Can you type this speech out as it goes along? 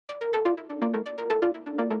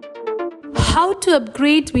How to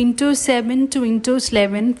upgrade Windows 7 to Windows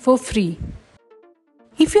 11 for free.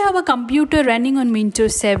 If you have a computer running on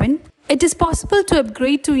Windows 7, it is possible to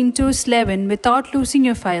upgrade to Windows 11 without losing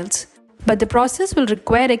your files. But the process will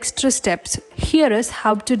require extra steps. Here is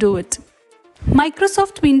how to do it.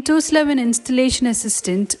 Microsoft Windows 11 Installation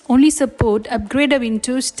Assistant only support upgrade a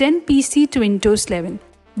Windows 10 PC to Windows 11.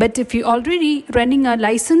 But if you already running a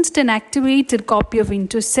licensed and activated copy of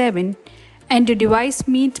Windows 7, and your device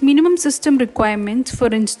meets minimum system requirements for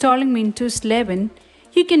installing Windows 11,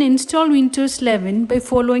 you can install Windows 11 by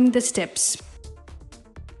following the steps.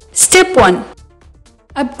 Step 1.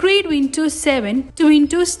 Upgrade Windows 7 to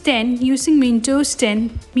Windows 10 using Windows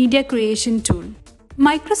 10 Media Creation Tool.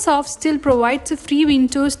 Microsoft still provides a free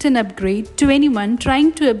Windows 10 upgrade to anyone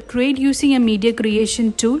trying to upgrade using a Media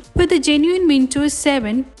Creation Tool with a genuine Windows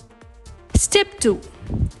 7. Step 2.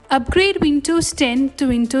 Upgrade Windows 10 to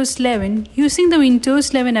Windows 11 using the Windows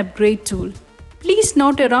 11 upgrade tool. Please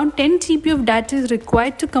note around 10 GB of data is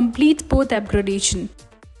required to complete both upgradation,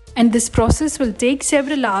 and this process will take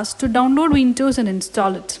several hours to download Windows and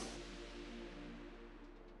install it.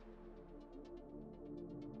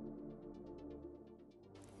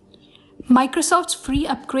 Microsoft's free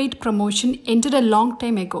upgrade promotion ended a long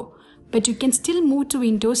time ago, but you can still move to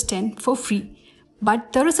Windows 10 for free.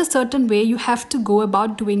 But there is a certain way you have to go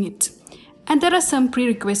about doing it, and there are some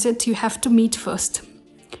prerequisites you have to meet first.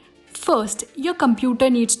 First, your computer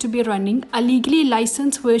needs to be running a legally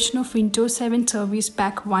licensed version of Windows 7 Service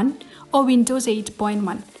Pack 1 or Windows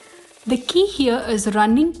 8.1. The key here is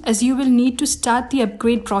running, as you will need to start the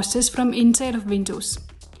upgrade process from inside of Windows.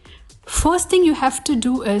 First thing you have to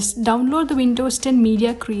do is download the Windows 10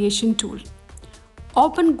 Media Creation Tool.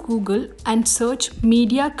 Open Google and search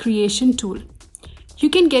Media Creation Tool. You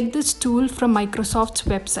can get this tool from Microsoft's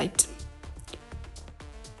website.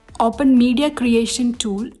 Open Media Creation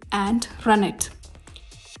Tool and run it.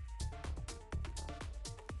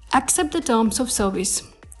 Accept the terms of service.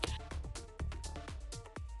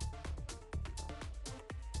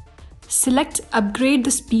 Select Upgrade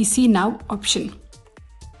this PC now option.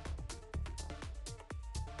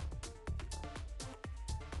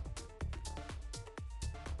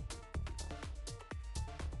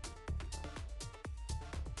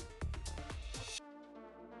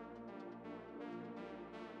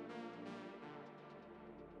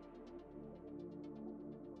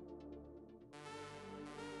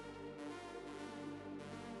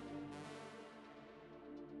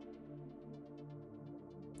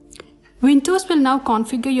 Windows will now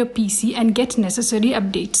configure your PC and get necessary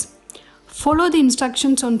updates. Follow the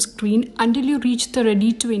instructions on screen until you reach the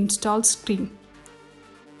Ready to Install screen.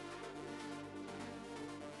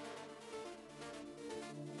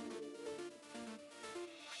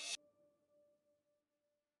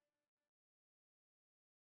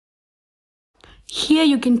 Here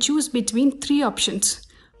you can choose between 3 options.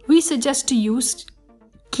 We suggest to use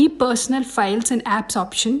Keep Personal Files and Apps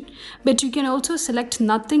option, but you can also select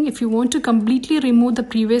Nothing if you want to completely remove the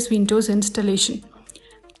previous Windows installation.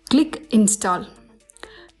 Click Install.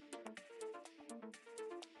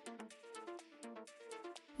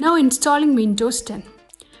 Now installing Windows 10.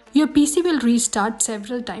 Your PC will restart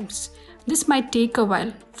several times. This might take a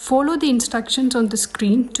while. Follow the instructions on the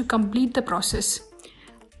screen to complete the process.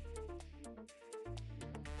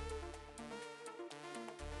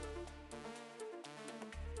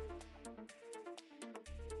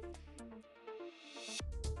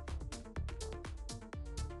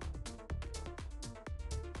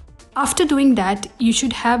 After doing that, you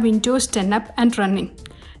should have Windows 10 up and running.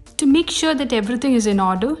 To make sure that everything is in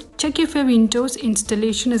order, check if your Windows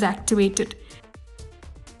installation is activated.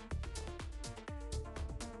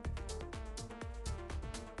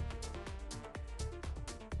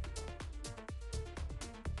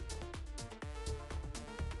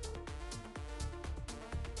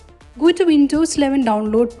 Go to Windows 11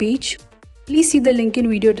 download page. Please see the link in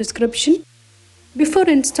video description. Before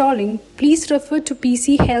installing, please refer to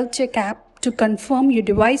PC Health Check app to confirm your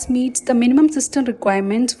device meets the minimum system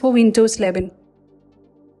requirements for Windows 11.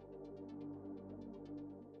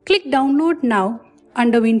 Click Download Now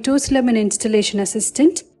under Windows 11 Installation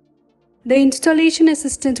Assistant. The Installation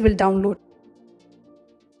Assistant will download.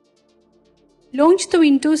 Launch the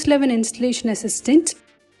Windows 11 Installation Assistant.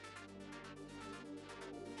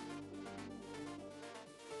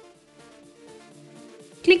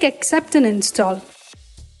 Click Accept and install.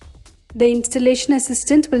 The Installation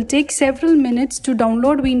Assistant will take several minutes to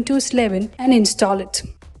download Windows 11 and install it.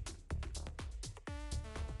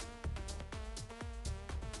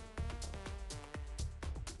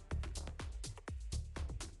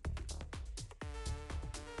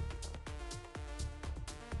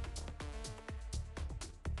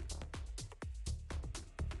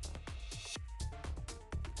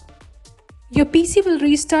 Your PC will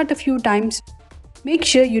restart a few times. Make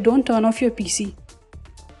sure you don't turn off your PC.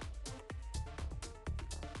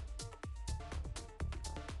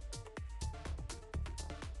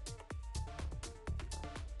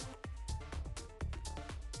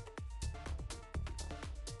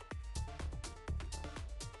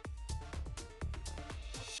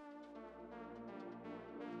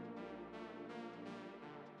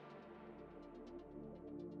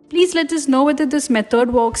 Please let us know whether this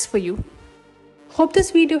method works for you. Hope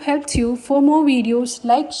this video helps you. For more videos,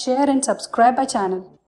 like, share and subscribe our channel.